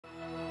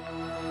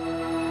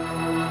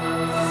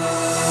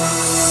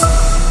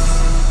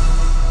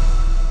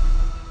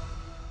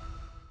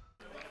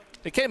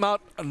They came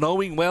out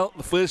knowing, well,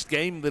 the first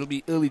game, there'll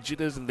be early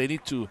jitters and they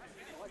need to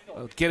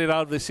get it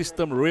out of their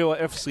system. Rewa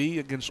FC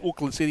against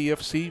Auckland City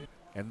FC.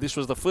 And this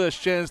was the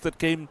first chance that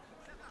came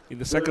in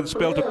the second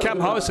spell to Cam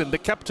Howson, the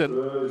captain.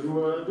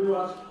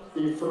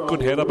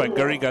 Good header by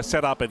Garriga,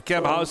 set up, and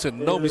Cam Howson,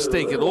 no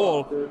mistake at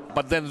all.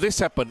 But then this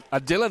happened. A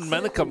Dylan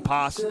Manicum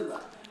pass,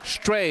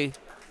 stray,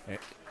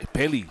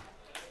 Pelly.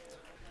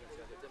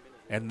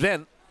 And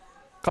then,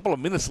 a couple of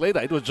minutes later,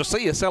 it was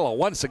Josiah Sella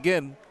once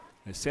again.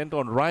 They sent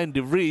on Ryan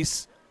De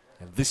Vries,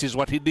 and this is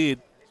what he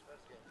did.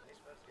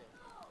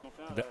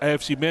 The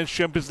AFC Men's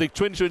Champions League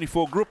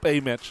 2024 Group A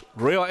match,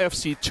 Rewa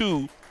FC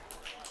 2,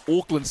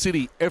 Auckland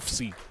City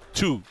FC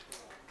 2.